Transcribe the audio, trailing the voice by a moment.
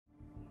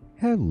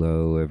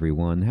Hello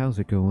everyone, how's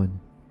it going?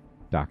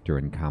 Dr.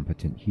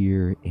 Incompetent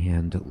here,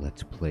 and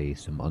let's play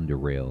some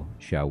Underrail,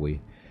 shall we?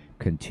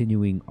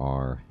 Continuing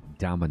our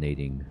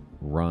dominating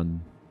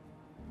run.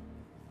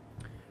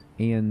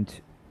 And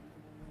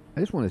I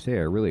just want to say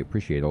I really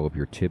appreciate all of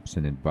your tips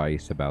and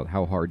advice about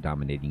how hard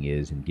dominating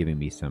is and giving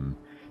me some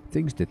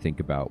things to think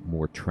about.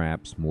 More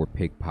traps, more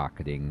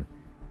pickpocketing,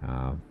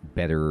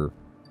 better,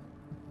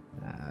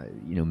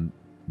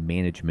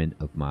 management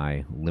of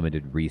my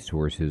limited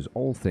resources,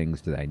 all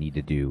things that I need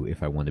to do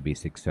if I want to be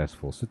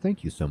successful. So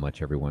thank you so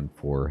much, everyone,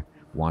 for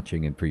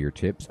watching and for your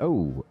tips.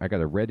 Oh, I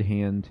got a red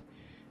hand.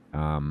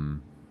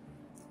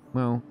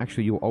 Well,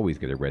 actually, you'll always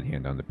get a red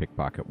hand on the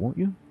pickpocket, won't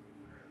you?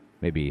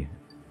 Maybe.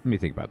 Let me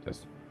think about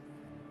this.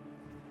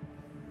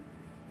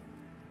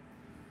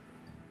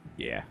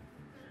 Yeah.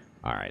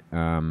 All right.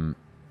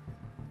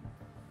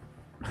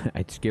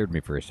 It scared me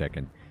for a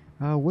second.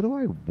 What do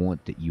I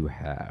want that you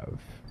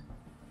have?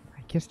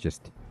 I guess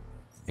just,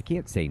 I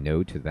can't say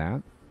no to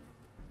that.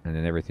 And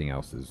then everything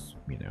else is,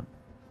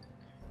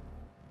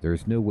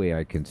 there's no way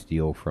I can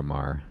steal from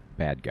our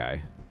bad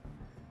guy,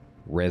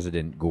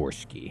 Resident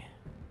Gorski.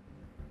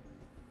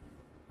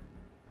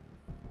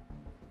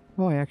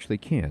 Oh, I actually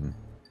can.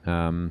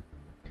 I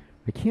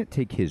can't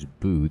take his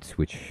boots,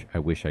 which I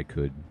wish I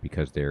could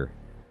because they're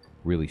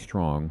really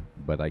strong,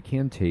 but I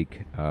can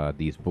take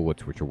these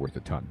bullets, which are worth a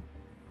ton.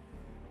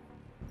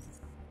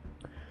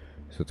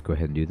 So let's go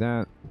ahead and do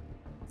that.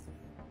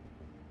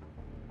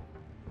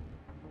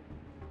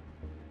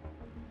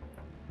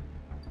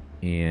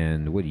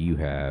 And what do you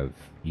have?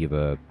 You have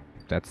a...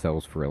 that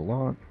sells for a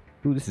lot.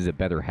 Ooh, this is a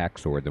better hack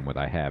sword than what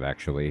I have,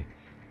 actually.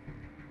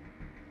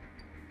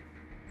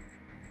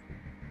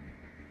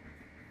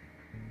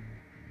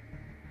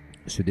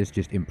 So this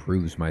just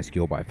improves my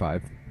skill by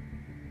 5.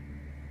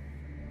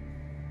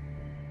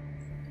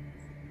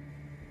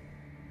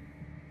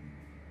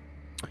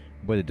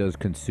 But it does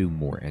consume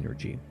more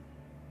energy.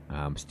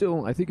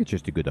 Still, I think it's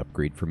just a good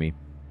upgrade for me.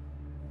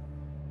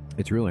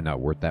 It's really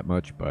not worth that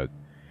much, but...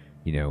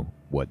 you know,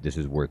 what this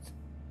is worth.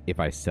 If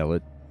I sell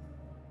it,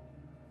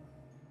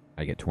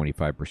 I get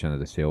 25% of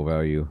the sale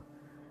value.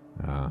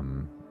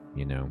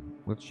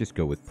 Let's just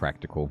go with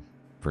practical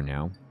for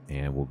now.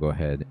 And we'll go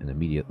ahead and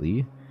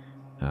immediately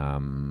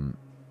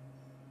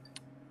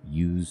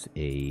use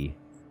a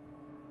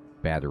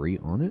battery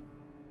on it.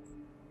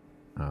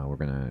 We're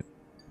going to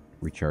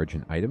recharge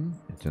an item.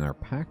 It's in our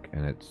pack,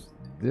 and it's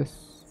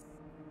this.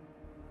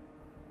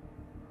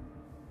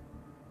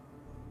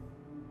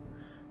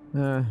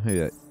 Maybe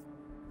that...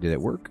 did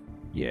it work?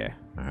 Yeah.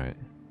 Alright.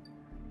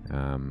 So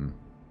I'm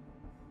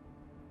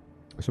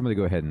going to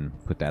go ahead and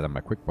put that on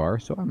my quick bar,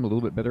 so I'm a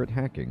little bit better at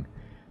hacking.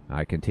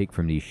 I can take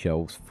from these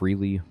shelves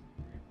freely.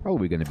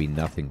 Probably going to be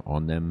nothing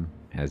on them,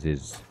 as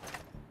is,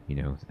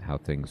 how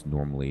things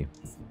normally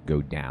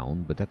go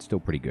down, but that's still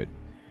pretty good.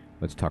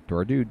 Let's talk to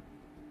our dude.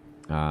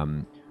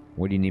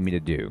 What do you need me to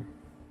do?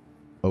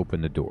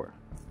 Open the door.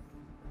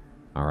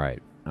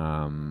 Alright.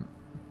 I'm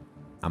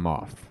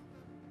off.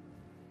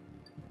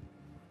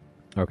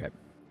 Okay.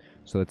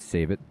 So let's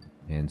save it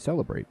and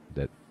celebrate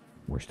that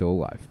we're still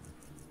alive.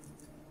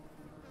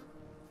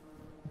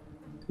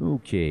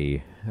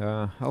 Okay,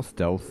 I'll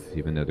stealth,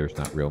 even though there's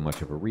not real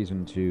much of a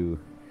reason to.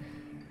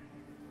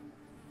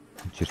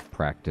 Just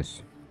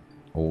practice.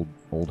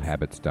 Old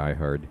habits die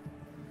hard.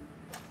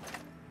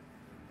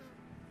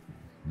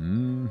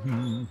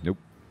 Nope.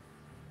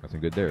 Nothing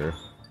good there.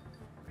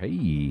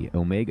 Hey,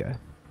 Omega.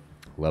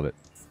 Love it.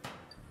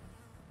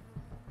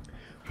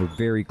 We're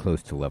very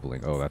close to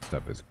leveling. Oh, that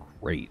stuff is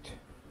great.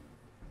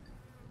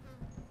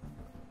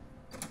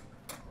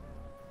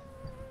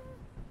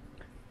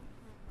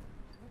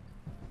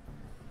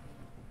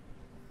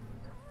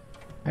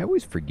 I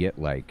always forget,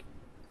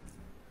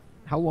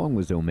 how long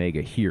was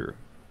Omega here?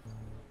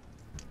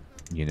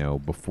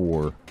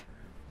 Before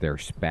their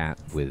spat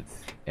with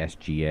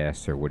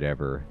SGS or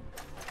whatever.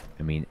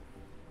 I mean,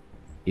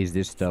 is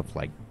this stuff,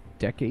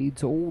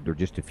 decades old, or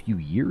just a few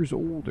years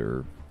old,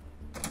 or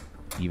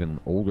even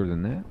older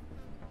than that?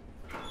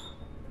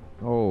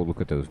 Oh,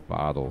 look at those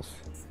bottles.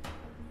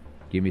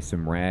 Give me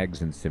some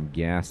rags and some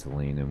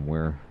gasoline, and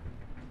we're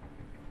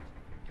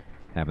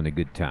having a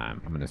good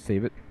time. I'm going to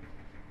save it.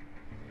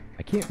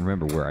 I can't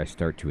remember where I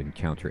start to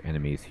encounter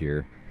enemies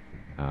here.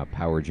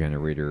 Power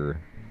generator.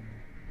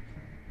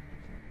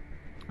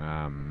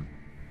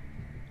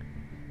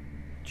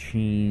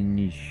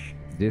 Change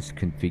this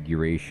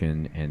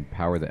configuration and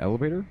power the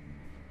elevator?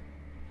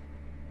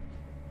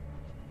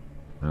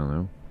 I don't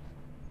know.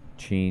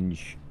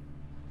 Change...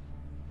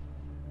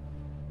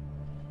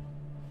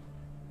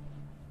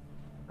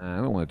 I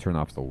don't want to turn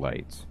off the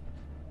lights.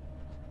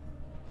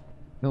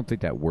 I don't think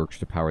that works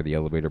to power the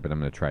elevator, but I'm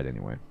going to try it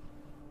anyway.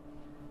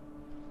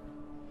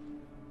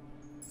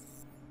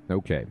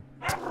 Okay.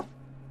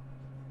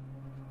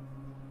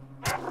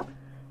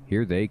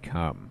 Here they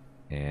come.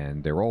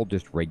 And they're all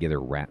just regular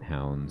rat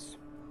hounds.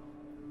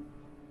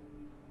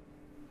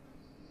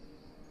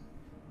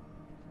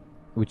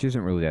 Which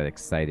isn't really that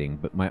exciting,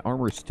 but my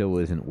armor still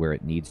isn't where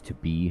it needs to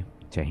be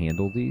to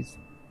handle these.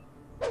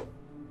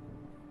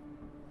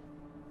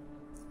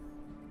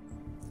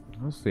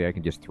 Honestly, I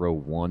can just throw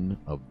one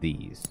of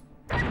these.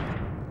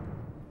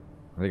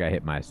 I think I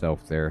hit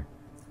myself there,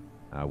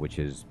 which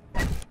is,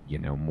 you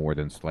know, more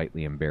than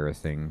slightly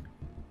embarrassing.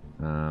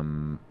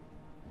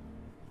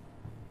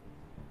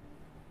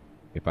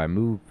 If I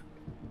move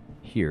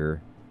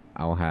here,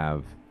 I'll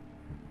have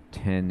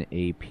 10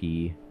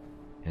 AP,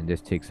 and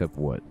this takes up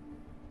what?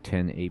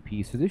 10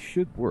 AP, so this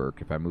should work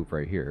if I move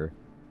right here.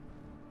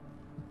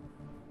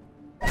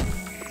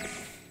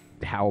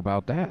 How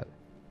about that?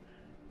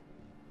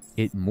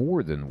 It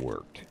more than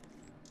worked.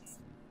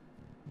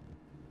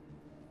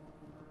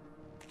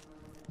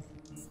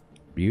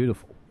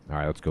 Beautiful. All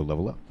right, let's go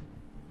level up.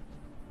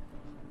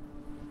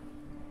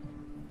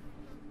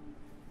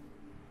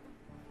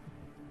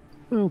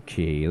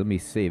 Okay, let me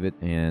save it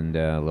and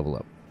level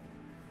up.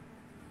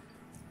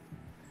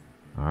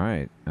 All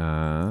right.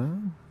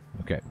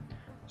 Okay.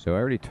 So I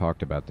already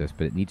talked about this,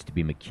 but it needs to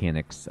be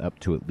mechanics up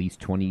to at least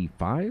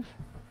 25.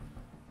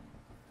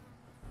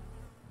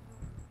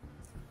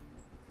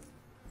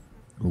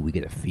 Oh, we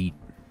get a feat.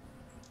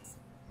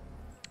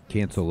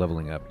 Cancel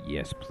leveling up.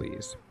 Yes,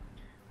 please.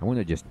 I want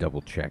to just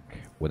double check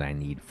what I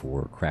need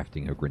for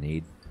crafting a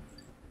grenade.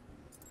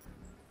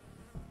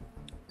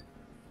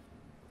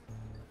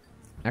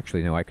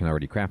 Actually, no, I can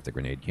already craft the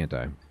grenade, can't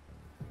I?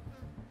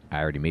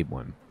 I already made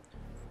one.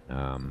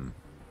 No,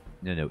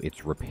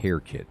 it's repair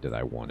kit that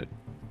I wanted.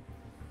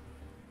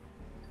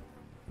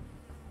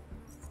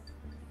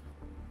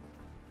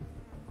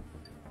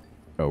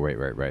 Oh,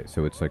 right.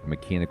 So it's like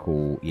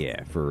mechanical,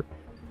 yeah, for...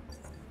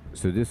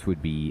 So this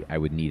would be, I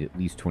would need at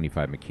least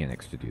 25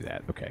 mechanics to do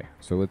that. Okay,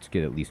 so let's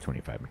get at least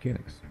 25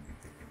 mechanics.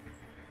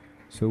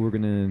 So we're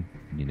gonna,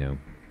 you know...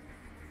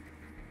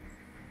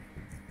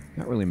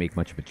 Not really make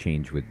much of a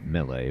change with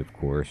melee, of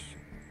course.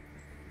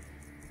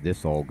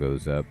 This all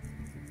goes up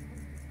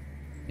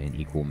in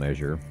equal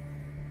measure.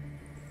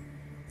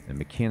 And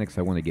mechanics,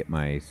 I want to get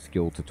my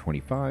skill to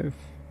 25.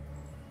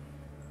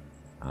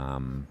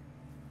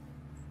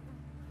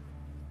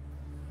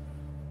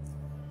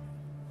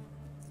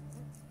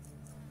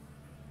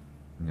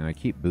 Now I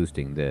keep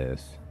boosting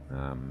this.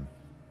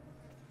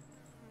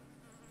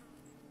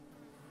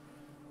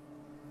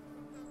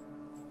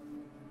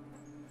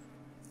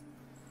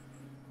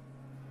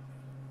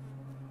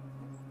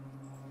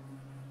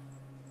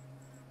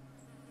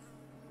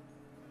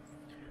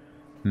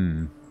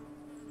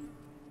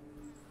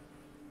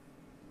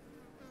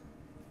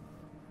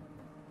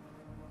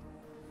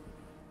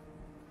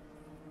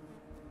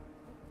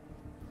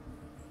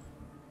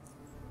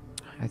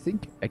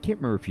 I can't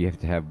remember if you have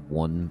to have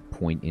 1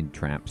 point in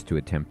traps to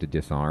attempt to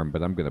disarm,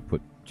 but I'm going to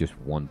put just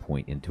 1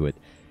 point into it,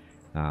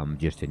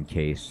 just in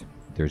case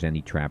there's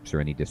any traps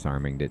or any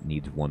disarming that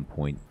needs 1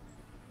 point.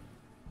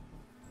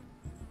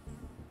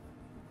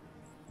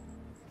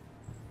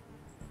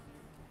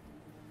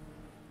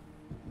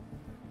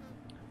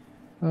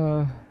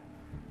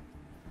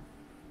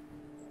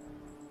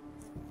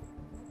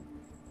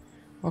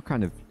 I'll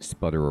kind of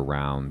sputter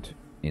around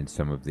in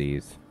some of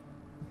these.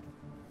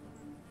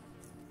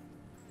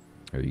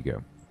 There you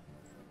go.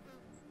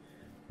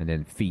 And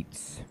then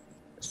feats.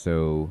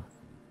 So,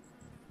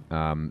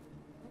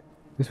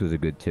 this was a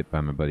good tip by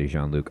my buddy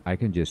Jean-Luc. I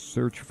can just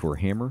search for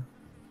hammer.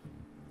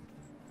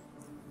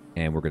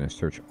 And we're going to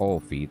search all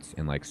feats.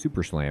 And like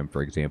Super Slam,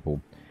 for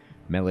example,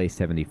 melee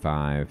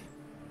 75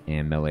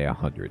 and melee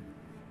 100.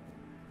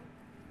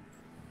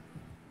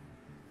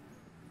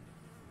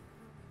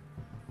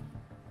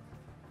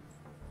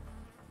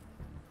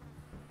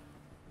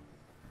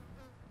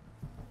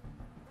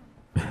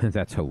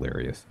 That's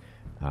hilarious.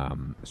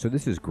 So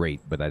this is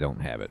great, but I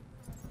don't have it.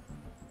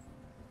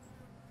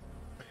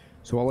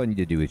 So all I need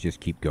to do is just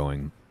keep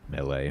going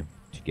melee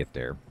to get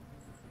there.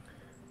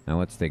 Now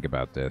let's think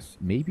about this.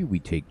 Maybe we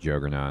take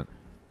Juggernaut.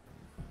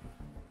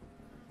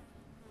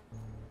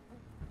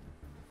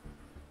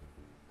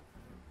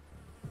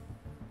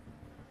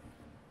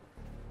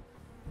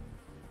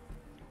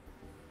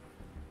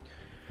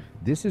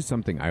 This is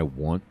something I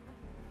want.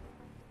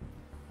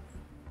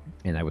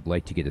 And I would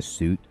like to get a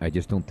suit. I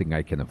just don't think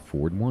I can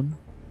afford one.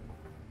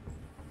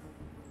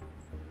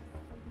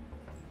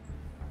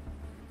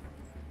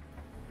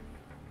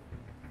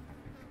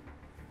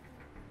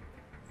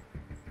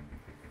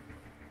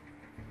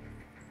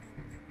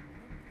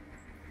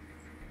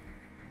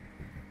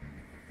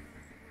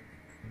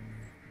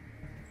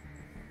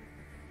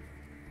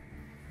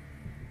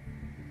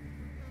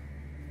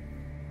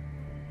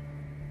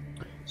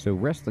 So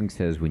wrestling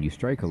says when you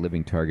strike a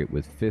living target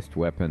with fist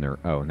weapon or...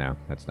 Oh, no,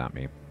 that's not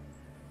me.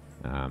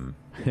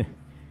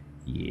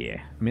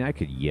 Yeah. I mean, I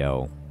could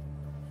yell.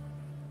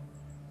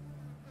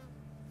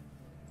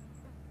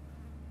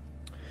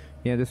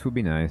 Yeah, this would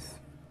be nice.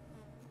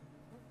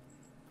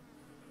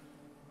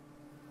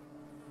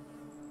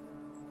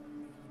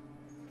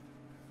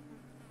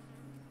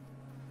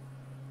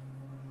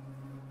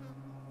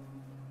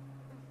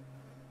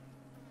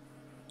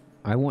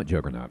 I want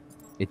Juggernaut.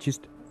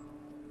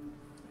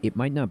 It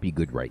might not be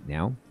good right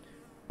now,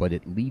 but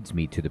it leads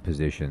me to the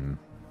position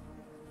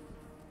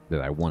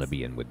that I want to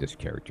be in with this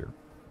character.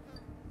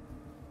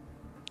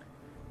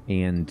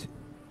 And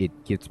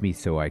it gets me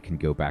so I can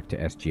go back to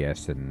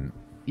SGS and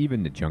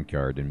even the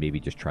junkyard and maybe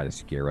just try to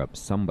scare up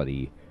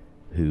somebody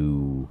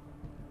who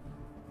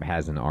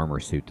has an armor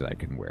suit that I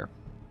can wear.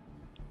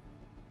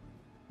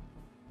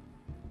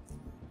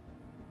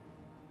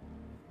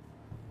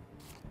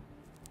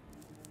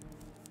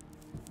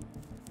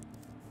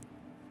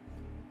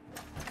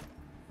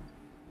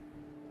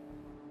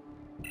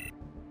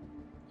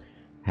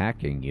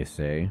 Hacking, you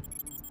say?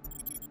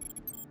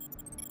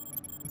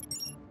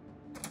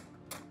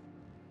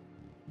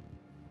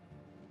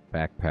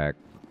 Backpack.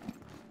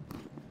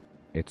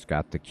 It's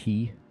got the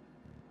key,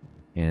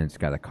 and it's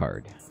got a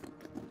card.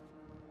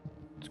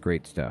 It's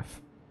great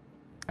stuff.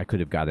 I could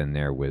have got in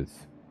there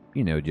with,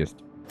 you know,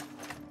 just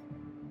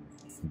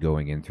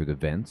going in through the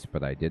vents,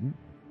 but I didn't.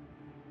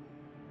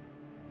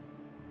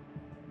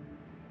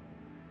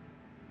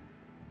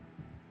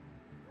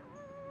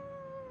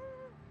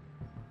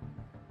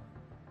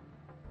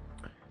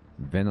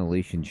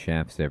 Ventilation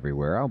shafts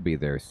everywhere. I'll be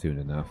there soon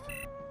enough.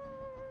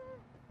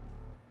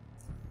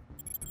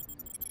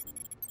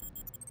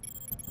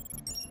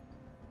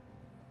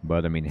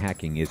 But, I mean,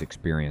 hacking is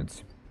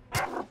experience.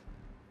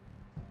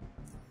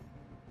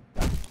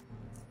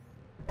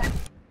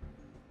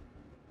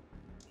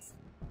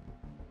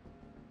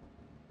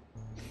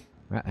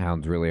 Rat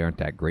hounds really aren't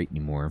that great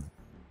anymore.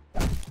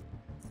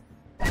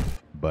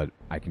 But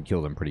I can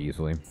kill them pretty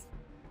easily.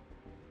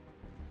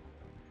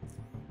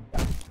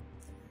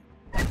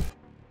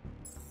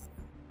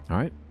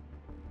 Alright.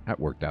 That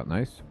worked out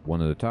nice.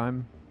 One at a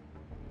time.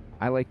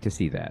 I like to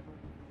see that.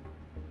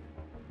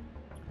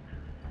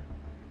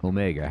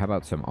 Omega, how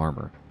about some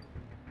armor?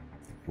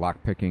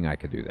 Lockpicking, I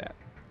could do that.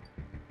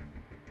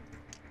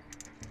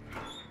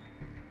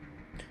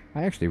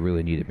 I actually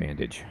really need a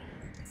bandage.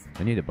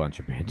 I need a bunch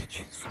of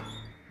bandages.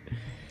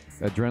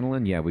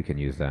 Adrenaline, yeah, we can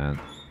use that.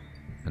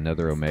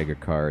 Another Omega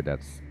card,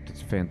 that's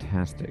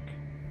fantastic.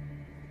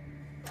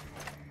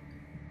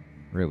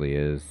 Really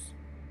is.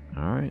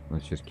 Alright,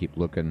 let's just keep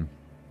looking.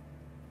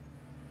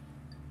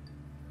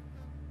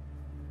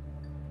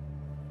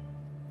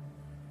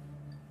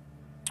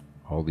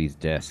 All these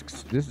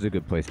desks. This is a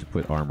good place to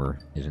put armor,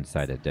 is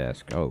inside a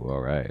desk. Oh,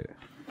 alright.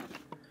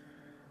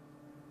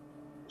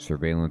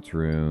 Surveillance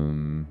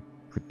room,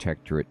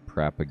 protectorate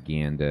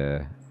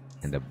propaganda,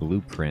 and a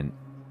blueprint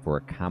for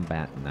a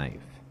combat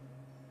knife.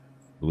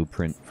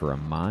 Blueprint for a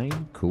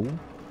mine, cool.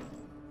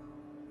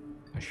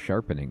 A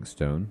sharpening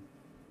stone.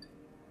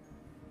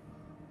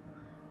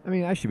 I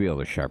mean, I should be able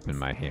to sharpen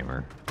my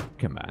hammer.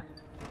 Come on.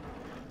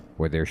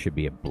 Or there should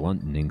be a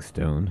blunting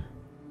stone.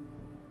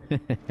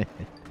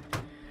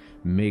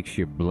 Makes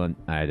your blunt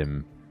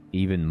item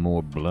even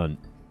more blunt.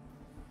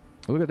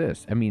 Look at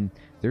this. I mean,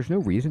 there's no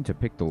reason to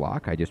pick the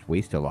lock. I just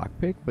waste a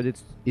lockpick, but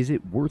is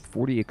it worth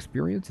 40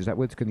 experience? Is that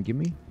what it's going to give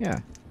me? Yeah.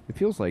 It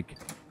feels like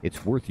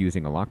it's worth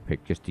using a lockpick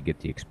just to get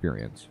the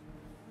experience.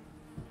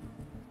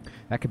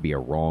 That could be a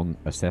wrong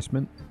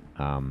assessment,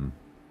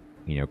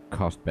 you know,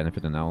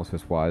 cost-benefit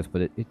analysis-wise,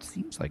 but it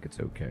seems like it's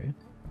okay.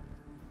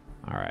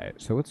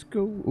 Alright, so let's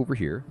go over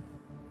here.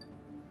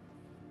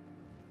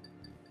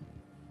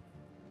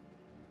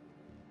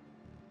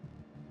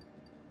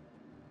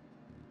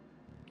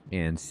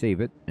 And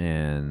save it,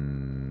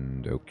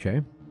 and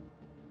okay.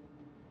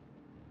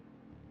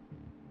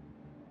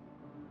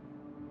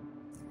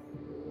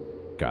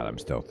 God, I'm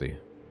stealthy.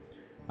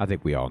 I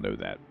think we all know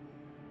that.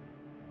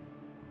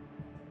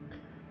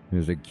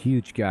 There's a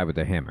huge guy with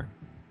a hammer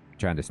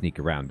trying to sneak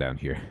around down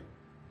here.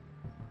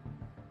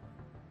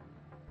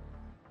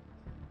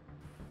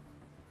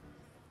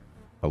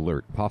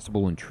 Alert.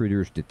 Possible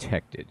intruders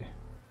detected.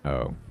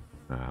 Oh,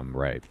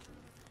 right.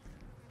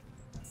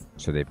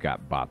 So they've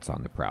got bots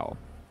on the prowl.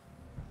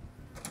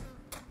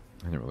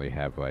 I don't really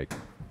have, like,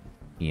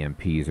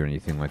 EMPs or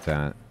anything like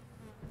that.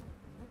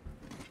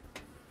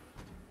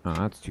 Oh,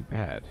 that's too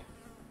bad.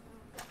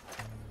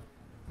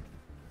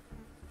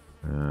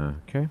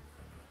 Okay.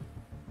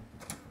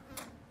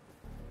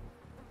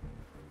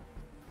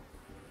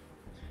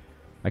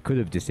 I could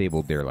have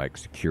disabled their, like,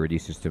 security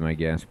system, I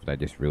guess, but I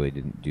just really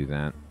didn't do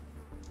that.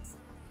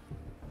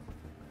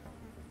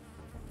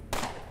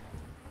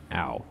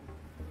 Ow.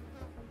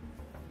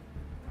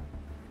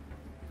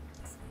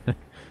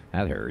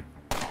 That hurt.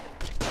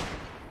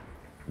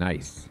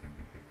 Nice.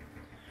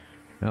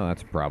 Oh,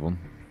 that's a problem.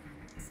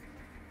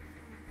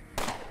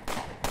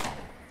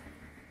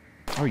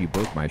 Oh, you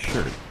broke my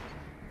shirt.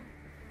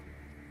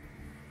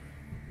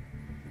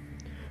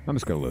 I'm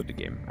just gonna load the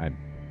game. I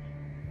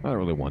don't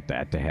really want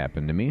that to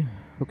happen to me.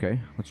 Okay,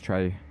 let's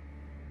try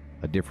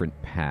a different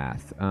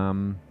path.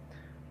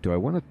 Do I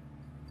want to...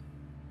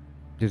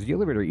 Does the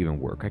elevator even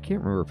work? I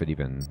can't remember if it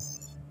even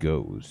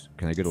goes.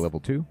 Can I go to level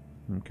 2?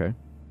 Okay.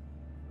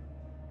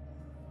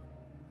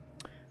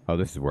 Oh,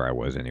 this is where I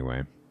was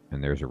anyway.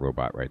 And there's a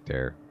robot right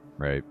there.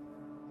 Right.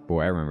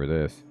 Boy, I remember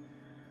this.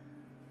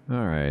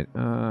 Alright,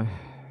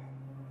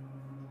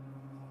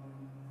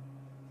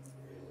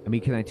 I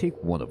mean, can I take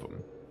one of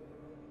them?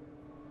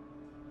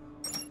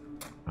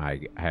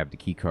 I have the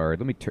key card.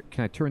 Let me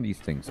can I turn these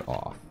things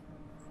off?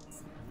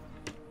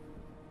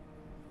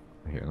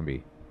 Here, let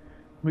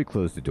me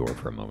close the door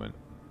for a moment.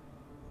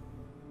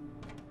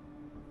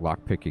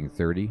 Lockpicking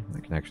 30. I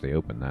can actually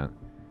open that.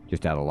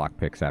 Just out of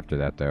lockpicks after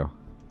that, though.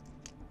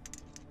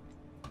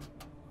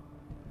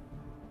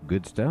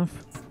 Good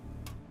stuff.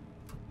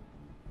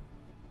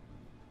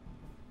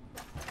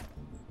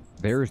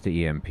 There's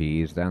the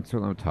EMPs. That's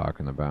what I'm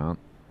talking about.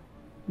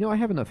 You know, I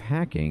have enough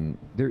hacking.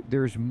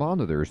 There's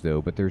monitors,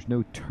 though, but there's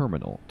no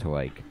terminal to,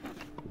 like,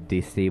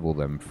 disable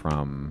them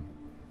from,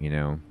 you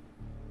know,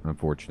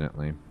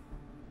 unfortunately.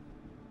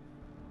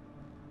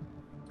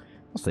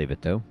 I'll save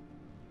it, though.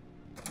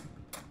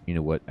 You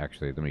know what?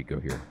 Actually, let me go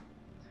here.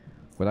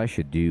 What I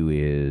should do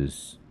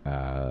is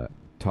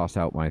toss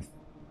out my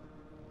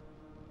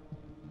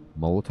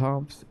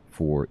Molotovs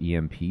for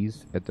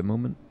EMPs at the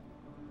moment.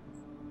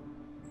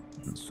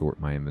 And sort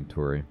my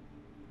inventory.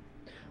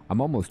 I'm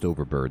almost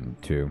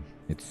overburdened, too.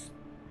 It's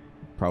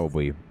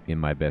probably in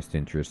my best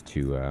interest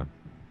to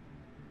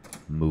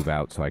move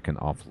out so I can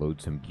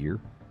offload some gear.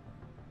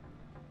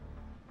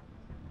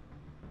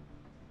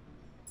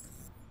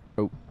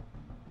 Oh.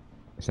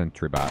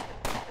 Sentry bot.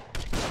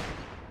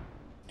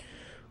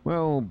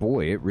 Well,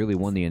 boy, it really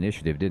won the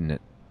initiative, didn't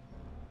it?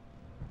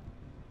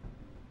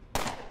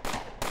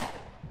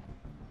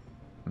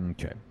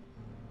 Okay.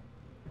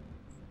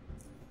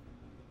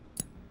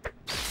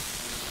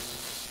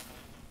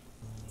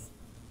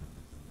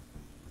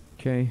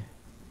 Okay.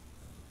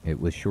 It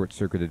was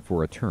short-circuited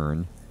for a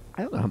turn.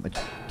 I don't know how much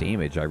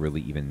damage I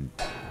really even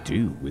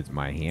do with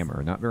my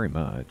hammer. Not very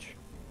much.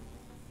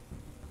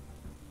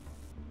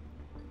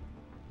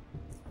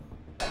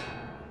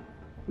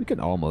 We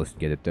can almost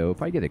get it, though.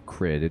 If I get a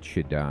crit, it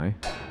should die.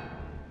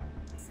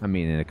 I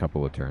mean, in a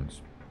couple of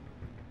turns.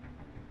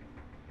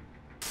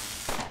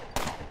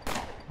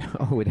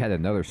 Oh, it had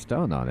another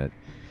stun on it.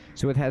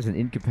 So it has an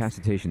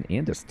incapacitation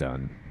and a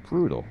stun.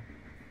 Brutal.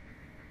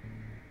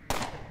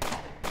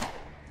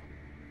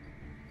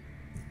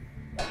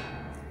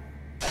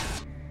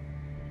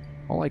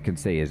 All I can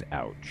say is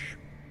ouch.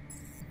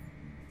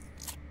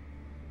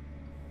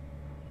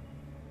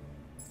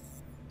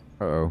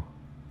 Uh-oh.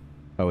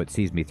 Oh, it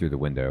sees me through the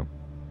window.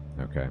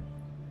 Okay.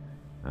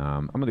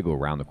 I'm going to go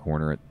around the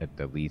corner at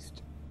the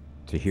least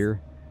to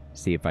here.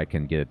 See if I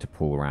can get it to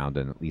pull around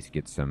and at least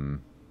get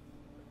some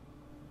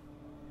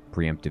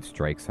preemptive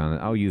strikes on it.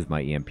 I'll use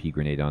my EMP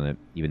grenade on it,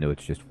 even though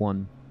it's just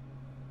one.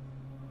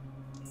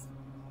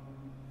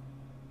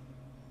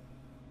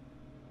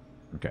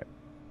 Okay.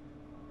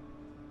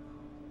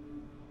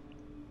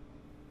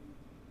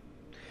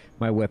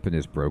 My weapon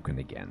is broken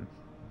again.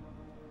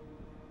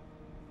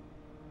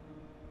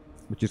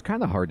 Which is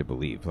kind of hard to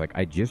believe. Like,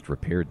 I just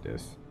repaired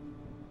this.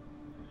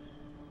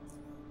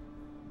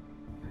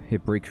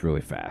 It breaks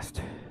really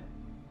fast.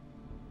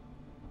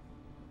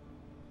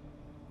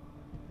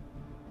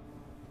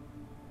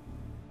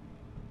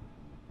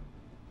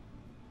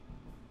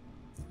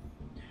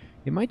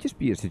 It might just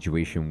be a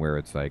situation where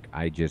it's like,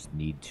 I just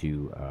need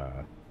to,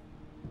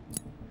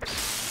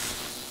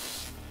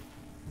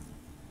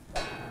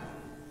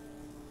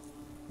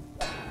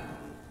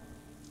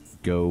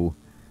 go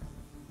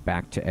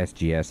back to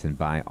SGS and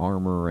buy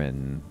armor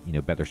and, you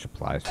know, better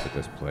supplies for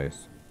this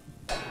place.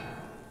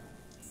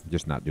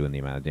 Just not doing the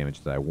amount of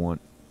damage that I want.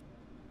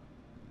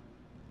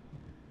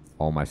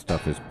 All my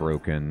stuff is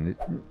broken.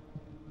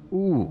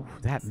 Ooh,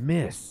 that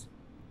miss.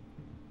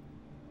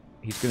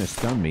 He's going to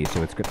stun me,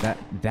 so it's good.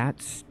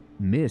 That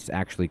miss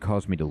actually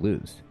caused me to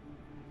lose.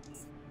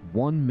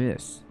 One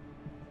miss.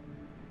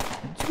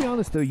 To be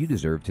honest, though, you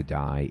deserve to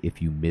die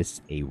if you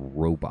miss a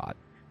robot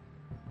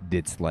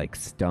that's, like,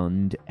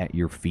 stunned at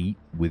your feet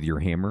with your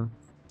hammer.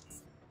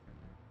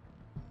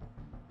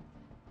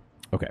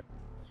 Okay.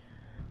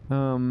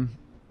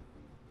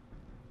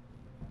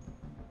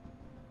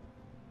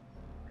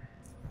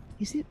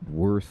 Is it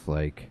worth,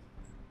 like...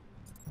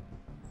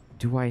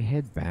 Do I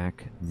head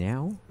back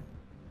now?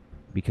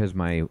 Because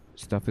my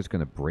stuff is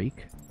going to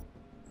break?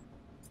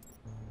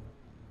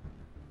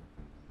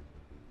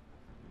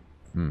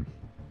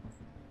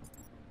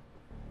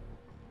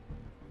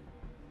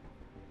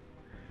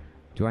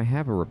 Do I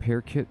have a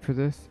repair kit for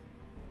this?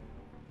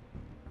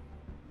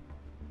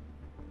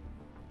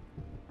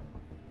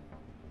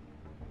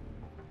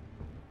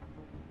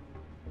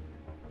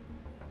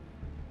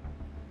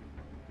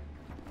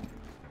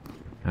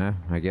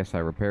 I guess I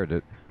repaired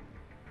it.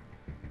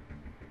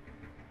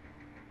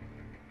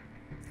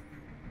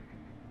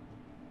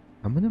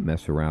 I'm going to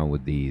mess around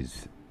with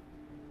these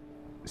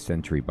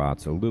sentry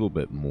bots a little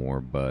bit more,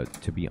 but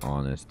to be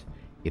honest,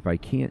 if I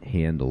can't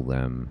handle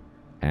them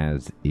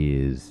as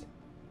is,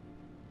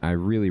 I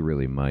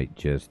really might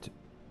just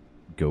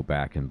go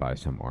back and buy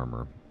some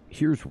armor.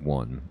 Here's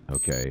one,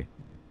 okay?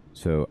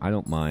 So I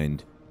don't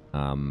mind, you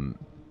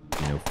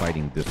know,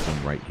 fighting this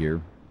one right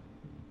here.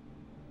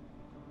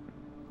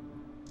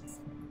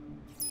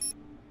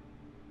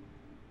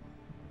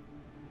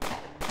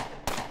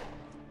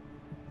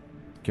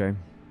 Okay.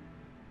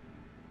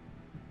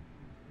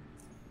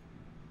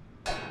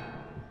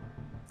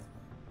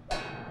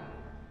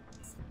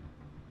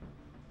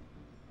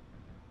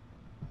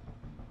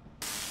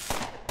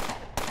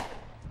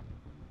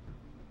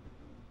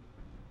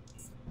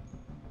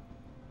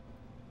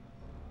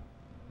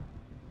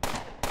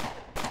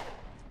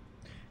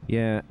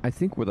 Yeah, I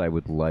think what I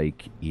would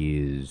like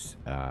is...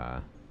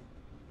 I'm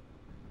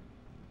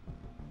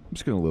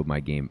just going to load my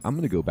game. I'm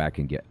going to go back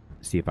and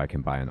see if I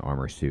can buy an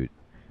armor suit.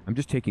 I'm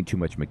just taking too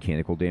much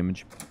mechanical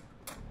damage.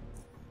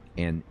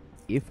 And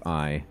if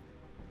I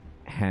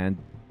had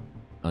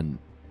a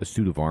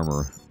suit of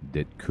armor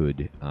that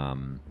could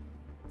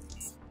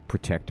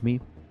protect me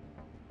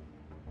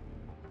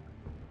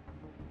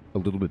a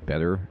little bit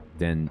better,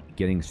 then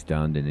getting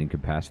stunned and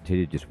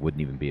incapacitated just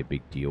wouldn't even be a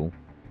big deal,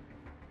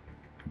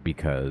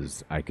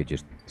 because I could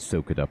just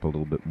soak it up a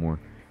little bit more.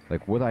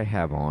 Like, what I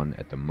have on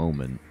at the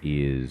moment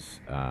is,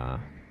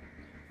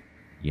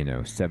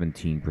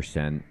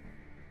 17%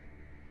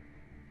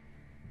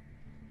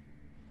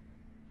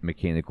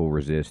 mechanical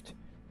resist,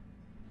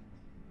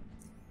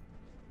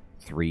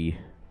 3,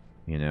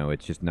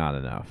 it's just not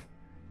enough.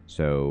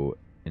 So,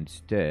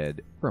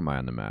 instead, where am I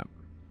on the map?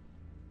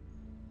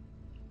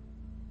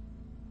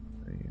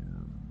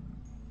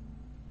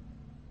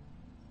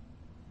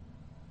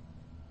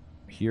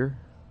 Here?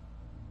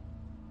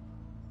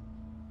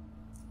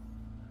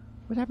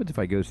 What happens if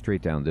I go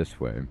straight down this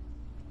way?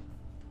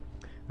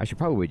 I should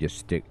probably just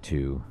stick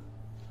to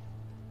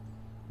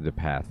the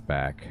path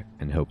back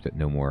and hope that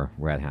no more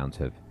rat hounds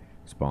have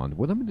spawned.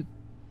 What I'm going to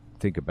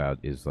think about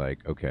is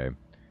like, okay,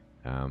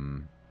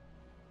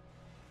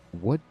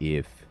 what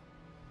if...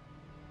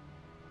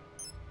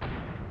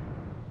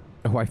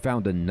 Oh, I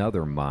found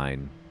another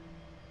mine.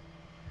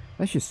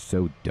 That's just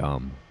so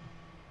dumb.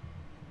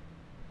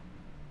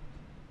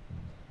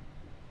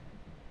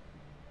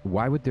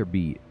 Why would there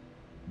be...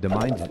 The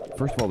mines...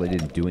 First of all, they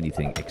didn't do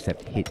anything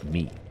except hit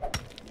me.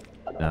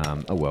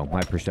 Oh well,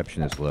 my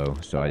perception is low,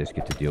 so I just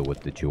get to deal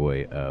with the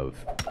joy of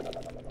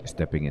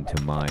stepping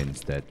into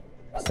mines that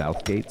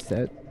Southgate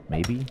set,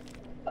 maybe?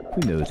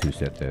 Who knows who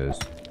set those?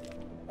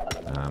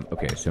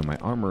 Okay, so my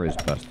armor is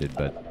busted,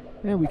 but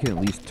we can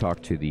at least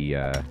talk to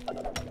the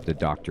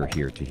doctor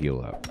here to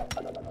heal up.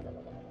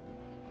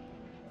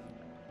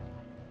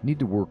 Need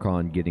to work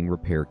on getting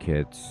repair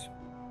kits.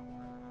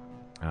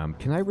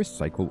 Can I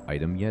recycle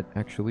item yet,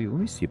 actually? Let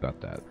me see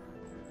about that.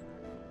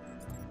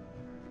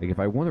 Like, if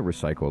I want to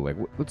recycle, like,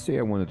 let's say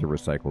I wanted to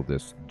recycle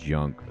this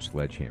junk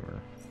sledgehammer.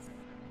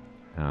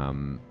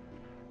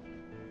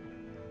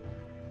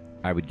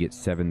 I would get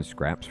 7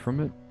 scraps from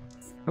it.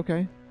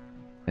 Okay.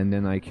 And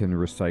then I can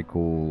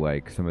recycle,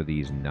 like, some of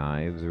these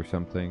knives or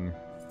something.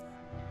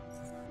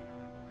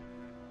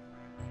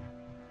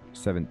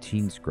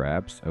 17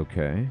 scraps.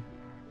 Okay.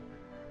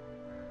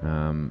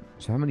 So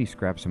how many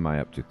scraps am I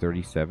up to?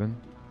 37?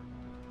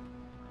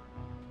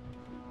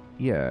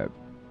 Yeah.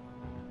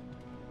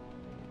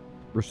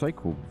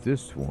 Recycle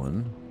this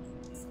one.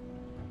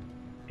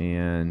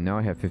 And now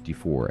I have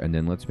 54. And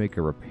then let's make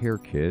a repair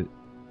kit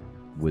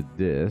with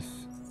this.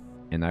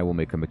 And I will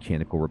make a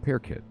mechanical repair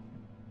kit.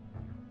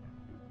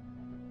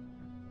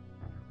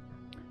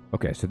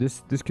 Okay, so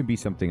this can be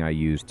something I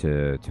use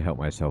to help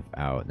myself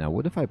out. Now,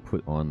 what if I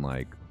put on,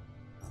 like...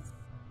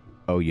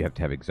 Oh, you have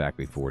to have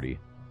exactly 40.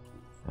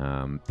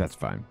 That's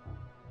fine.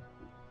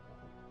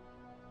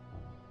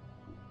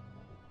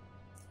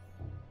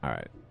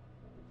 Alright.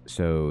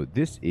 So,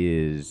 this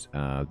is...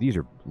 these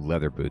are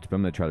leather boots, but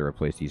I'm going to try to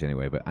replace these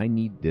anyway. But I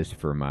need this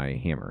for my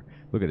hammer.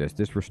 Look at this.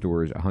 This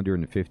restores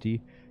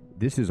 150.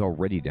 This is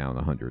already down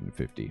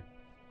 150.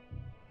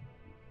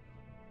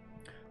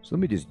 So, let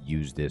me just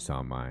use this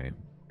on my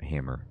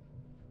hammer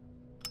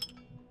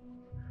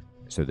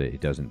so that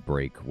it doesn't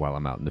break while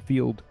I'm out in the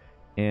field.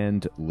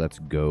 And let's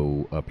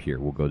go up here.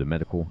 We'll go to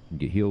medical and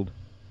get healed.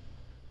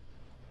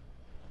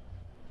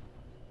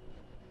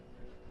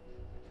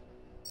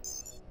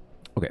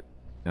 Okay.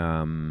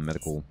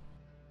 Medical.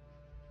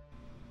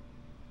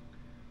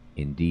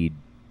 Indeed.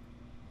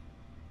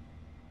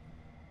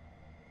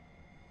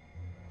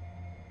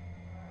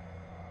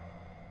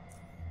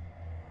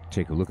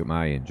 Take a look at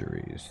my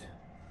injuries.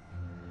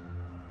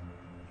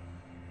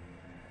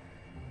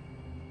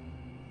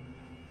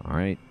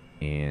 Alright,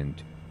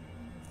 and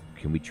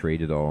can we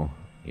trade it all?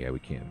 Yeah, we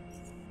can.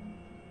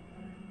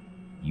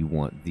 You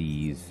want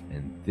these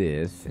and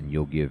this, and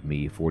you'll give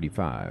me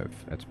 45.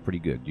 That's pretty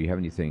good. Do you have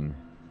anything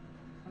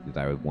that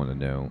I would want to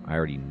know? I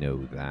already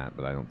know that,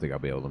 but I don't think I'll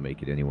be able to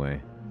make it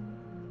anyway.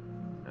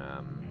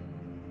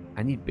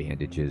 I need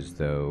bandages,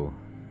 though.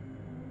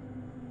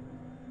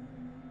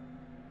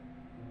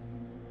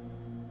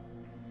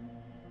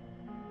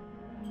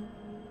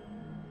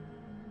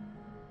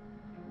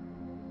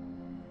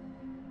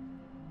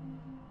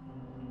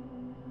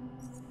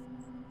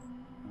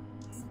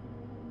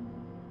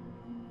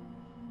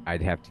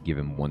 I'd have to give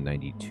him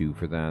 192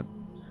 for that.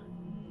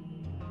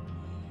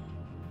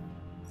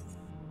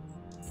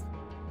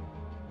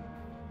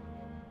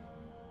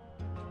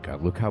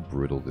 God, look how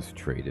brutal this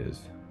trade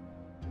is.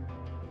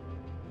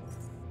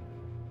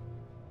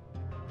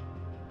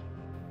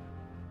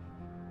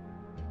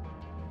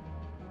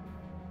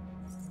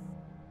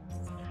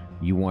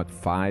 You want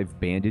 5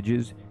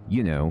 bandages?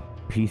 You know,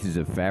 pieces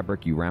of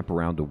fabric you wrap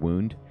around a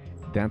wound?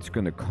 That's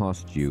going to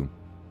cost you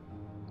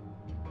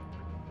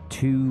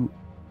 2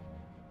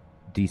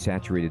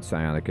 desaturated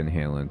psionic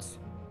inhalants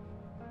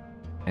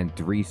and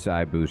 3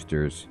 psi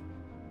boosters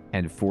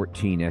and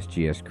 14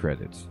 SGS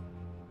credits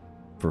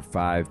for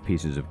 5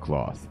 pieces of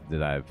cloth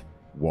that I've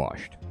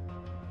washed.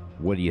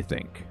 What do you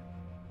think?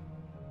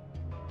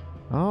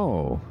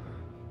 Oh.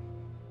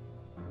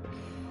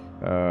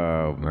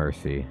 Oh,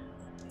 mercy.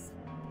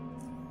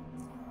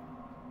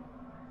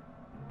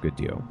 Good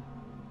deal.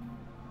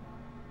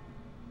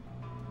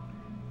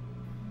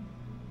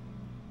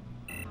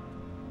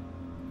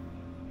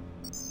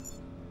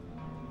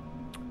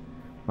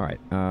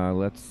 Alright,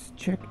 let's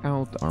check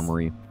out the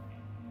armory.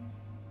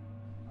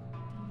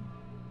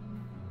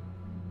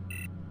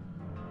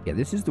 Yeah,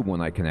 this is the one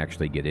I can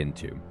actually get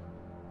into.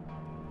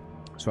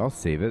 So I'll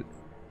save it.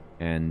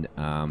 And,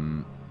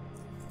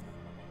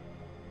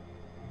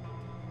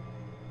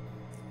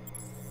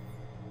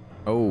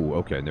 oh,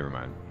 okay, never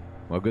mind.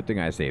 Well, good thing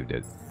I saved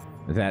it.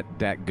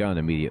 That gun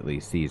immediately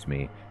sees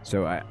me.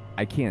 So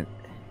I can't...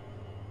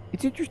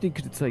 It's interesting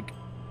because it's like,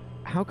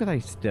 how could I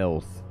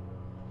stealth?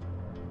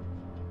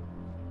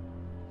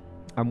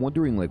 I'm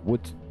wondering, like,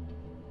 what...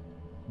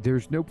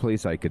 There's no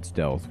place I could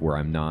stealth where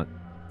I'm not,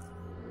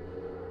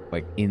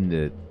 like, in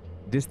the...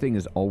 This thing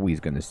is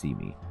always going to see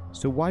me.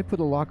 So why put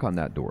a lock on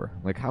that door?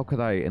 Like, how could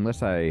I...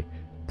 Unless I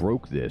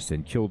broke this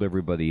and killed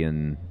everybody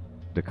in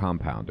the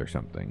compound or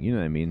something. You know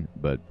what I mean?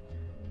 But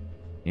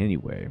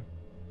anyway...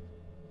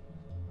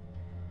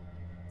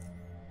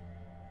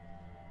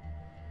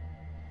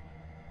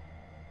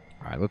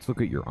 Alright, let's look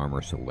at your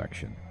armor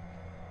selection.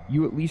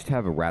 You at least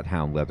have a Rat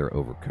Hound leather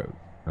overcoat,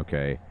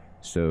 okay?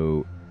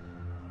 So,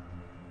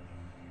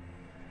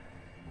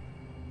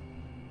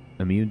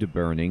 immune to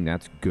burning,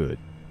 that's good.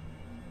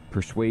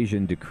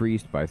 Persuasion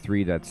decreased by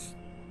 3, that's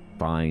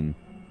fine.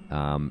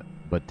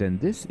 But then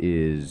this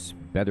is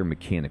better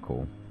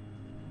mechanical.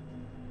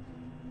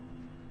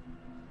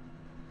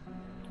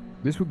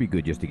 This would be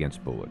good just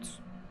against bullets,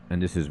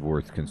 and this is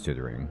worth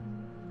considering.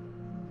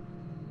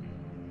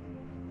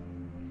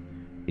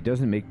 It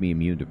doesn't make me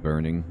immune to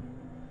burning.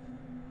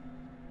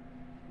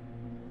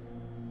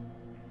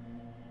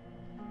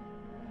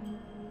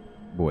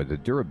 Boy, the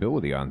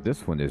durability on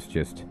this one is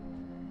just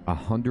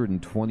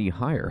 120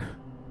 higher.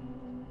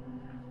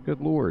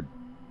 Good lord.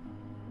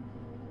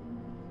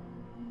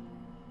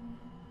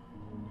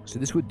 So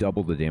this would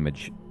double the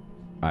damage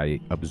I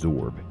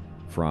absorb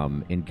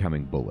from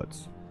incoming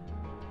bullets,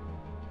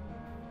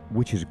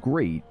 which is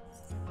great.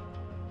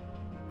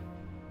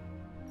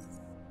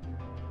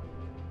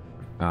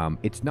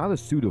 It's not a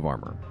suit of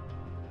armor,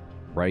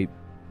 right?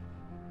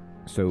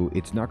 So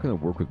it's not going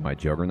to work with my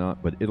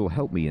Juggernaut, but it'll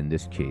help me in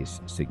this case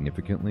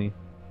significantly.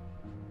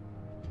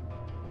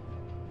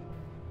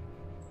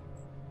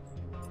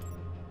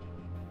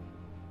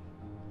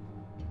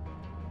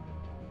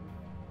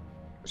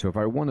 So if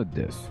I wanted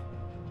this,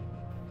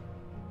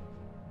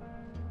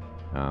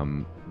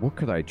 what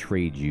could I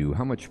trade you?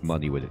 How much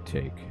money would it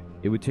take?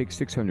 It would take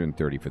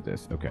 630 for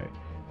this. Okay.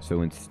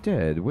 So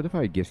instead, what if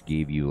I just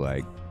gave you,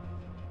 like...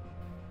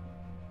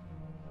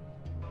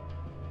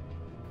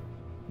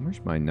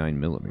 Where's my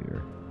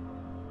 9mm?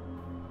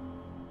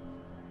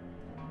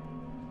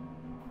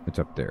 It's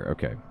up there.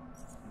 Okay.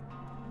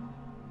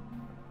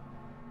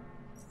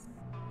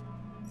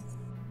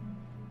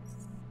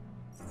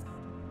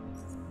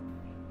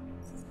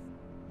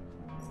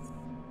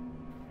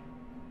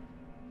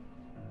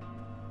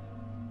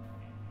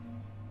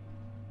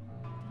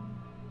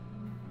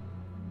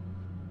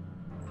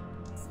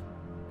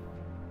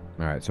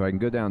 Alright, so I can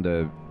go down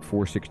to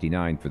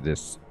 469 for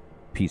this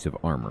piece of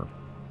armor.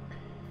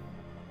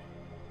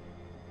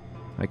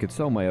 I could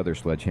sell my other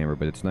sledgehammer,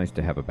 but it's nice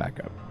to have a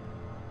backup.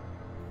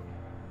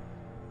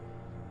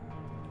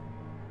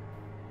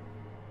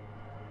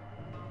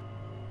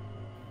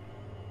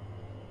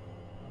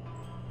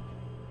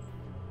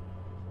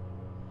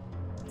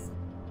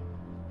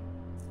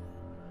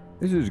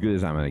 This is as good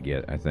as I'm going to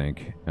get, I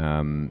think,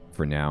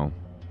 for now.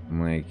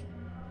 Like,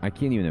 I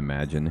can't even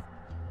imagine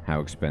how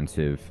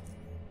expensive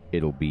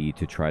it'll be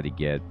to try to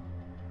get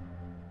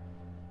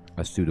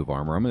a suit of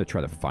armor. I'm going to try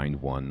to find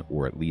one,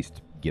 or at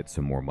least get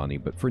some more money.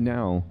 But for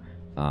now,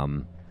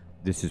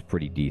 this is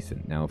pretty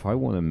decent. Now, if I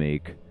want to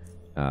make...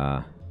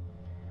 I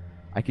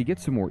could get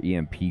some more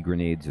EMP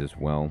grenades as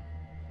well.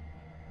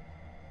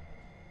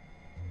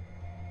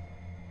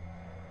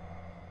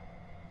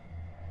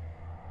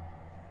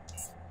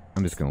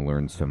 I'm just going to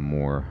learn some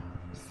more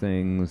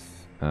things.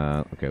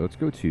 Okay, let's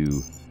go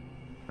to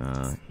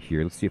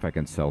here. Let's see if I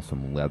can sell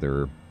some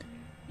leather.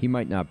 He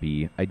might not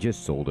be... I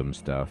just sold him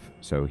stuff,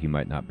 so he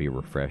might not be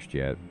refreshed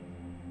yet.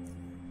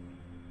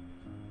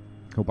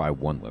 He'll buy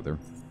 1 leather.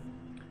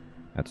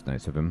 That's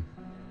nice of him.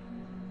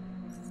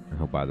 And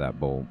he'll buy that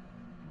bolt.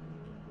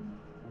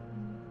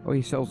 Oh,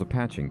 he sells a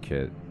patching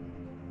kit.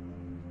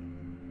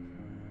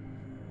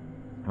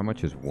 How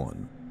much is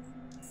 1?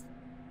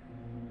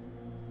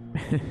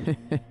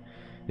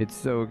 It's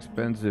so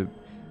expensive.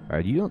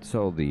 Alright, you don't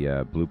sell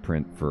the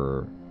blueprint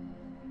for...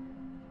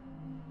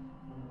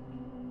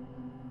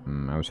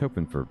 I was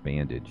hoping for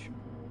bandage.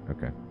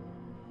 Okay.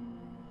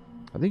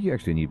 I think you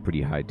actually need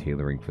pretty high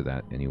tailoring for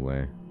that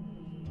anyway,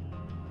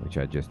 which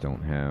I just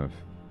don't have.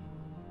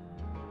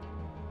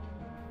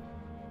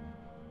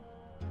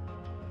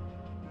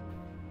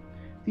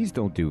 These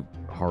don't do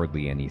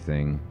hardly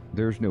anything.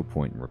 There's no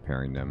point in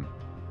repairing them.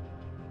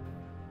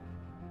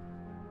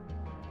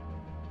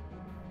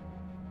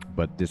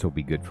 But this will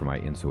be good for my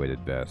insulated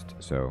vest,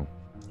 so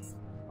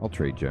I'll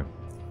trade you.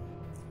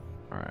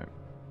 Alright.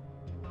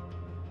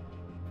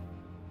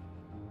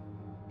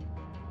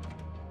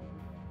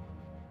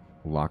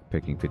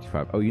 Lockpicking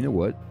 55. Oh, you know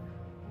what?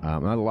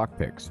 I'm out of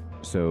lockpicks.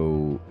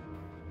 So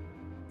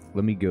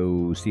let me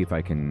go see if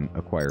I can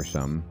acquire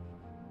some.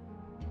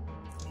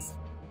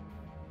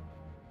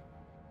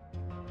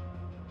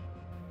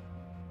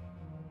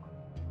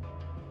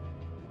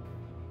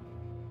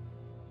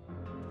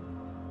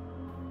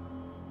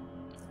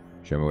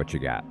 Show me what you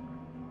got.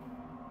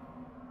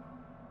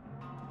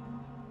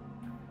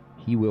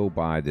 He will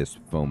buy this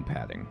foam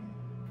padding.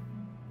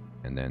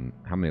 And then,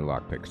 how many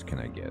lockpicks can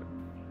I get?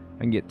 I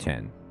can get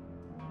 10.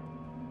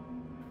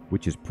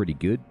 Which is pretty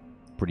good.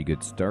 Pretty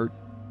good start.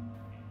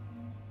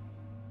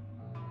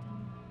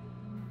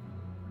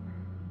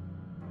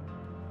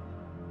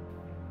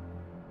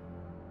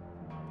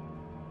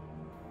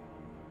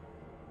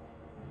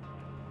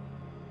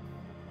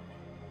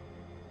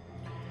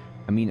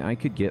 I mean, I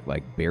could get,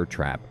 like, bear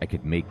trap. I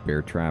could make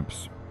bear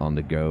traps on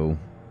the go.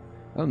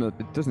 I don't know.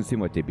 It doesn't seem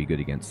like they'd be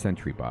good against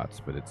sentry bots,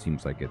 but it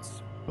seems like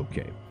it's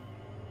okay.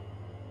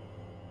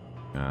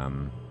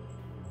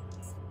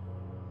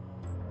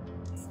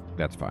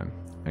 That's fine.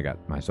 I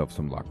got myself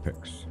some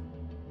lockpicks.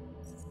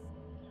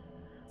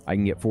 I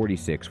can get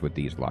 46 with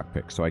these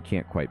lockpicks, so I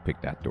can't quite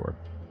pick that door.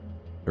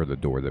 Or the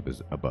door that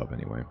was above,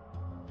 anyway.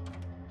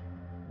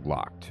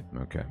 Locked.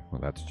 Okay,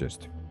 well, that's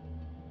just...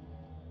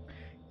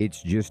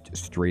 It's just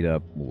straight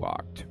up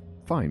locked.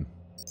 Fine.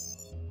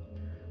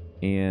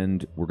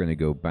 And we're going to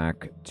go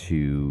back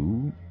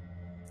to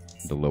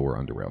the lower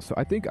underrail. So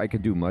I think I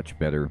could do much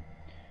better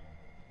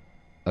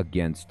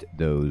against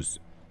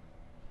those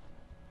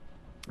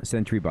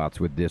sentry bots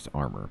with this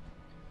armor.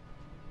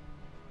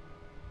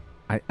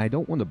 I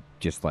don't want to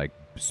just, like,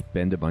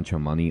 spend a bunch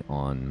of money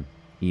on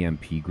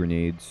EMP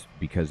grenades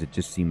because it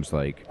just seems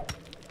like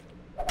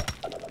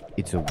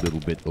it's a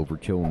little bit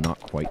overkill, not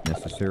quite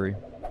necessary.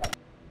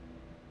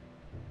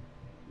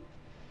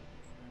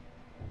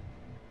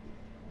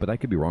 But I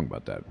could be wrong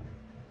about that.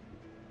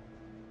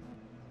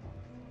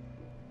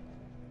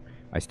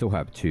 I still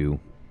have 2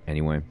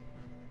 anyway.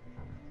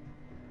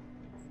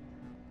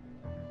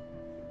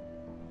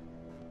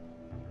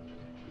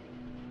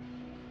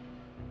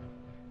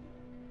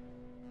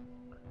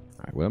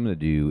 Alright, what I'm going to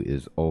do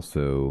is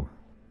also...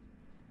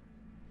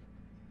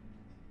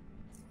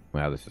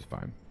 Wow, this is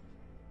fine.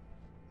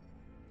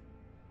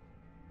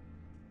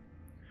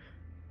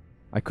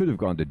 I could have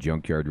gone to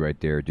Junkyard right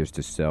there just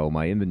to sell.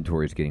 My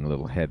inventory is getting a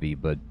little heavy,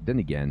 but then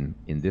again,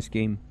 in this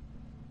game,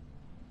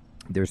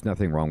 there's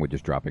nothing wrong with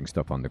just dropping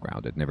stuff on the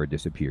ground. It never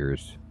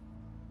disappears.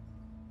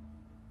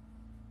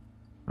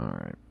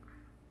 Alright.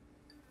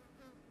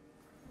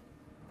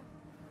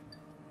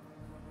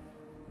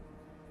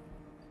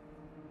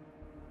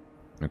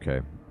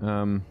 Okay.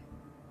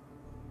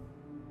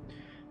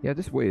 Yeah,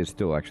 this way is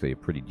still actually a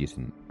pretty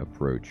decent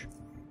approach.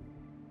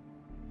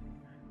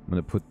 I'm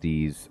going to put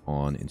these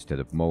on instead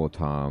of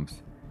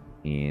Molotovs,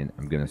 and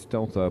I'm going to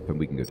stealth up and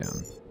we can go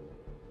down.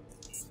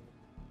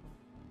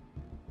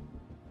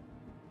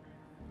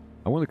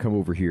 I want to come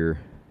over here,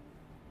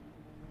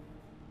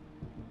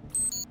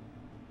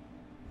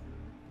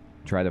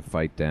 try to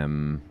fight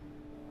them.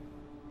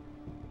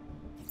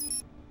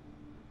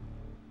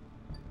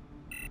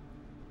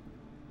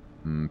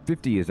 Mm,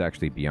 50 is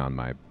actually beyond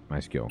my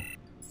skill.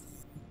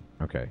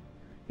 Okay.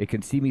 It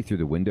can see me through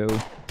the window.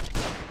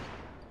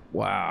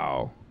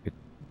 Wow.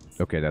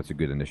 Okay, that's a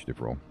good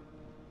initiative roll.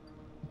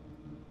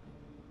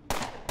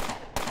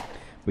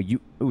 But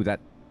you... Ooh,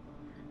 that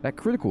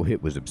critical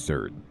hit was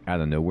absurd. Out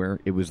of nowhere.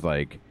 It was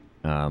like...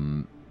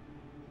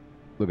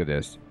 look at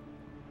this.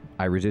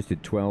 I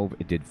resisted 12,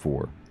 it did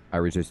 4. I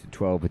resisted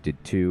 12, it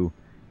did 2.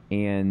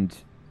 And...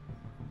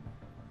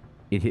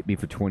 it hit me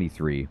for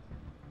 23.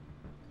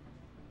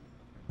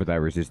 But I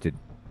resisted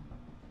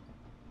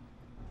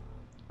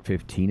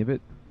 15 of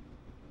it?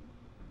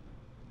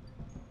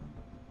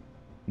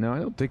 No, I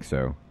don't think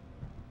so.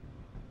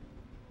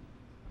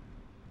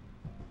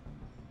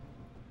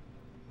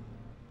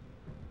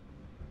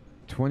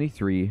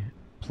 $23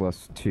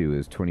 plus 2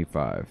 is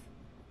 25.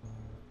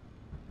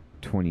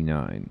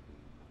 29.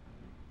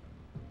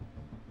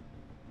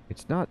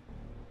 It's not...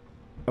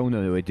 Oh,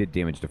 no, it did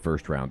damage the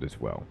first round as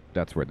well.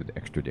 That's where the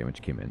extra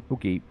damage came in.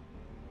 Okay.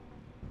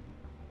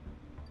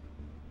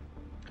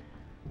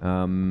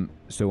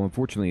 So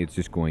unfortunately, it's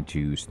just going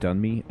to stun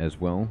me as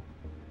well.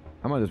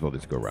 I might as well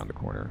just go around the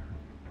corner.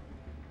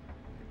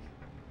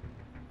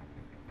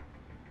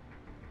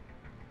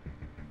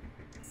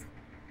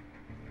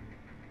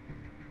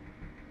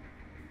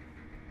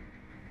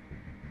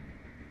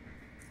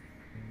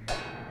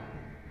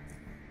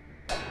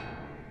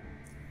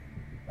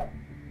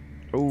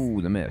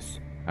 Oh, the miss.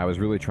 I was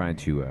really trying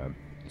to,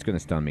 it's going to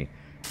stun me.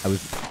 I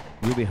was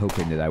really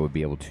hoping that I would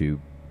be able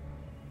to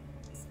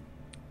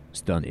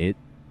stun it.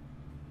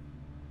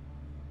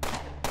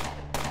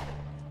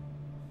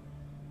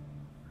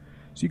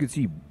 So you can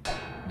see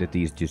that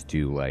these just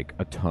do like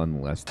a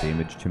ton less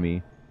damage to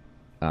me,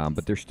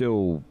 but they're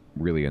still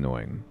really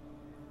annoying.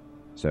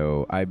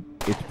 So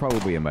it's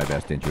probably in my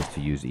best interest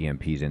to use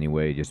EMPs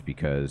anyway, just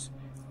because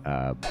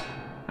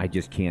I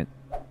just can't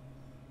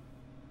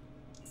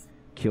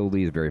kill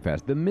these very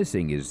fast. The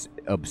missing is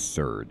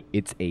absurd.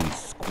 It's a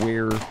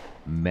square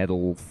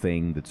metal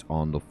thing that's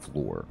on the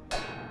floor.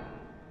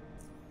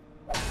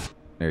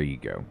 There you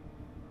go.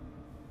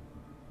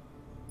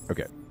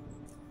 Okay.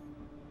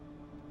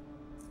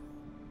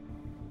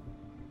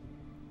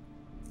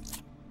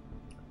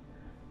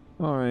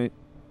 All right.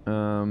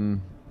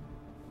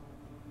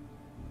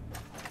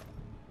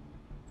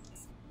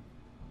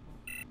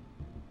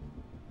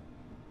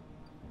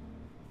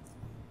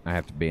 I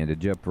have to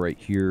bandage up right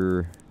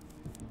here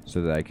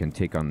so that I can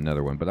take on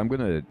another one. But I'm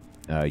going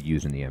to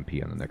use an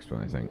EMP on the next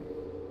one, I think.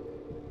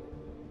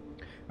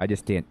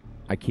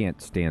 I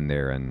can't stand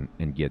there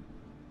and get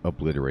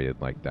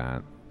obliterated like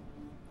that.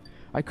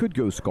 I could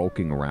go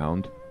skulking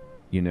around,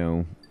 you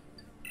know.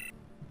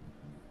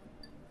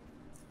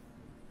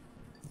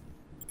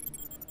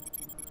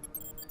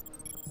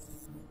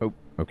 Oh,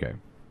 okay.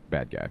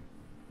 Bad guy.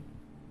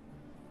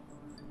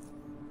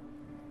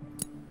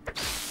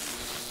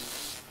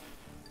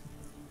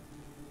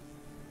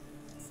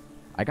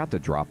 I got the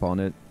drop on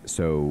it,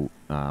 so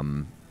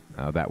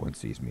that one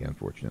sees me,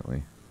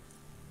 unfortunately.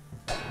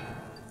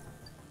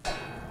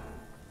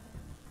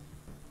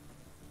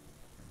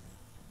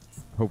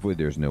 Hopefully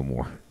there's no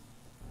more.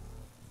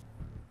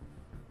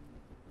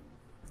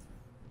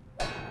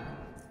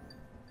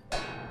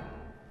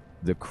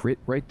 The crit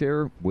right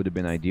there would have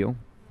been ideal.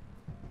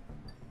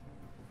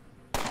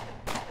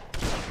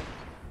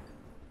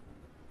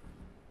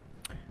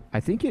 I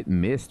think it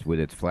missed with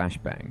its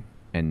flashbang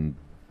and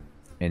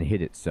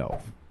hit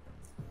itself.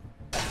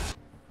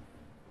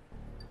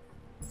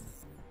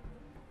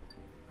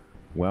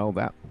 Well,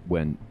 that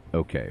went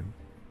okay.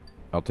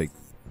 I'll take...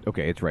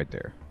 Okay, it's right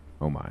there.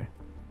 Oh my.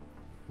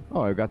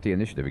 Oh, I got the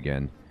initiative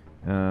again.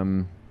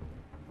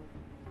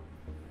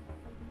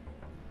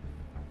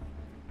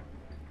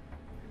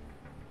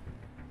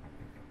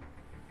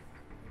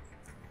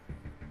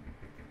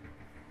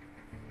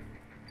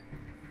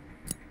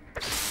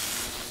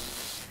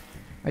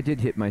 I did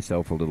hit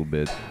myself a little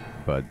bit,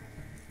 but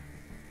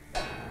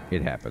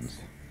it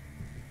happens.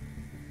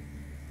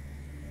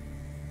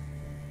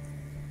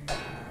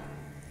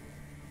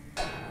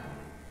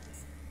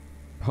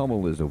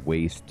 Pummel is a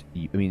waste.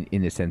 I mean,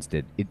 in the sense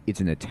that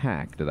it's an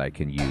attack that I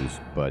can use,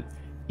 but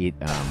it,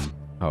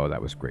 oh,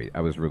 that was great.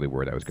 I was really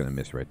worried I was going to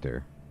miss right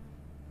there.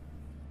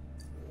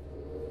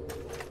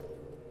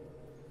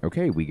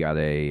 Okay, we got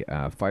a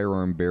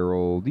firearm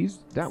barrel.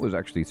 That was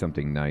actually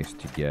something nice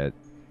to get.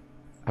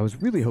 I was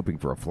really hoping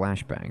for a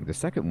flashbang. The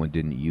second one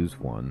didn't use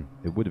one.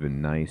 It would have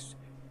been nice.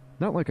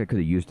 Not like I could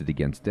have used it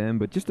against them,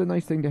 but just a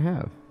nice thing to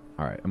have.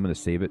 All right, I'm going to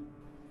save it.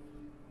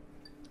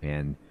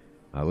 And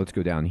let's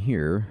go down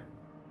here.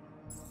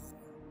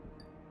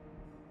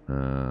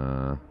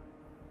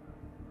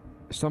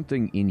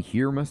 Something in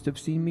here must have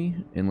seen me,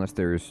 unless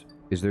there's...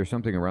 Is there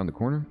something around the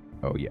corner?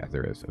 Oh, yeah,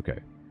 there is. Okay.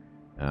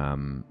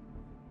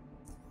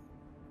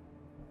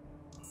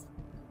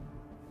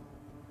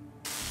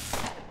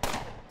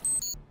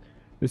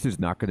 This is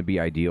not going to be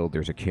ideal.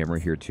 There's a camera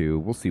here, too.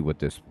 We'll see what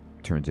this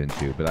turns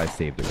into, but I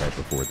saved it right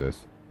before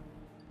this.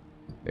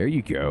 There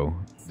you go.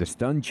 The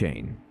stun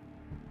chain.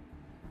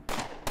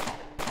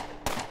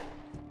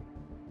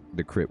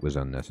 The crit was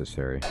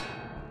unnecessary.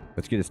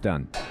 Let's get a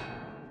stun.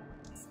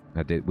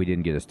 We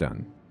didn't get a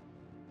stun.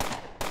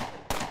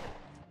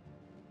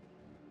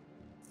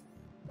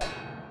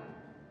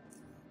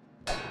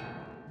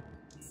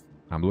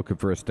 I'm looking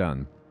for a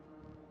stun.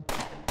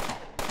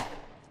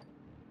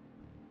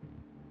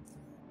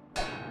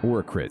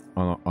 Or a crit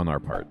on our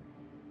part.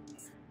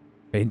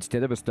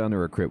 Instead of a stun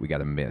or a crit, we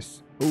got a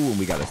miss. Ooh, and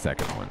we got a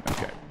second one.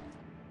 Okay.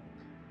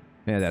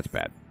 Yeah, that's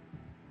bad.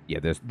 Yeah,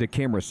 the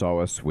camera saw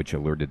us, which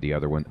alerted the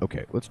other one.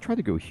 Okay, let's try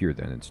to go here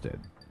then instead.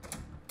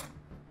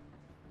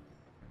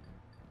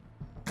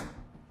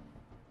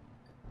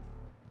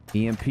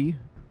 EMP?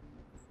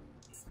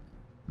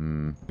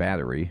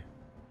 Battery.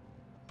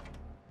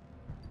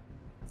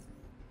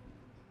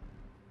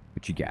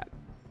 What you got?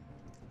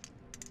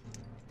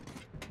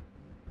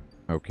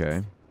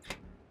 Okay.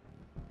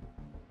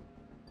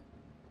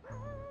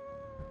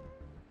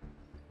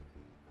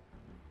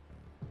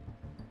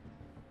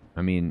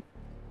 I mean...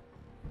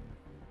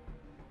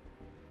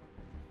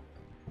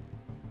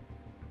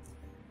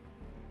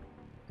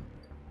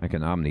 I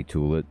can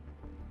omni-tool it.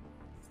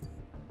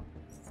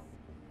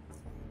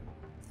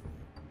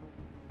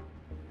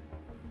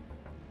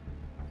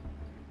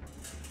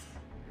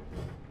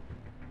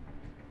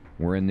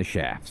 We're in the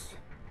shafts.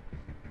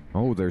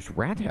 Oh, there's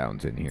rat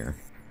hounds in here.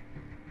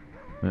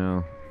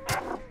 Well,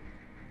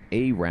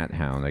 a rat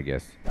hound, I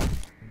guess,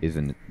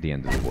 isn't the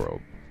end of the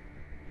world.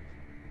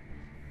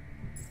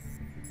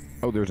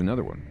 Oh, there's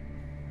another one.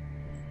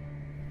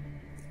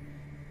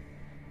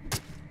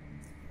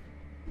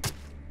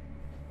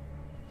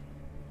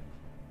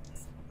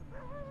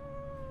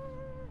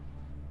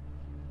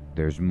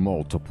 there's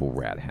multiple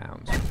rat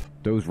hounds.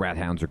 Those rat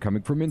hounds are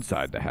coming from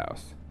inside the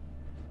house.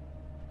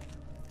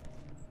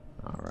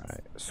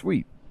 Alright,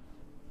 sweet.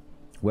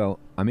 Well,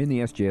 I'm in the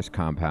SJS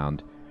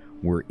compound.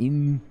 We're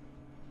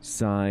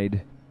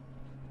inside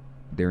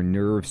their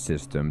nerve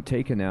system,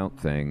 taking out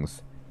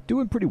things.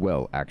 Doing pretty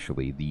well,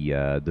 actually.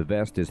 The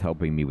vest is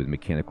helping me with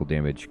mechanical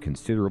damage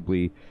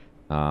considerably.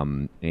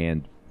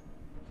 And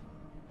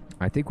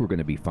I think we're going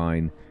to be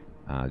fine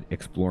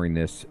exploring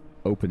this,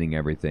 opening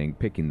everything,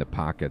 picking the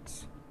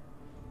pockets.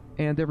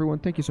 And everyone,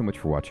 thank you so much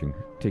for watching.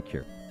 Take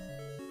care.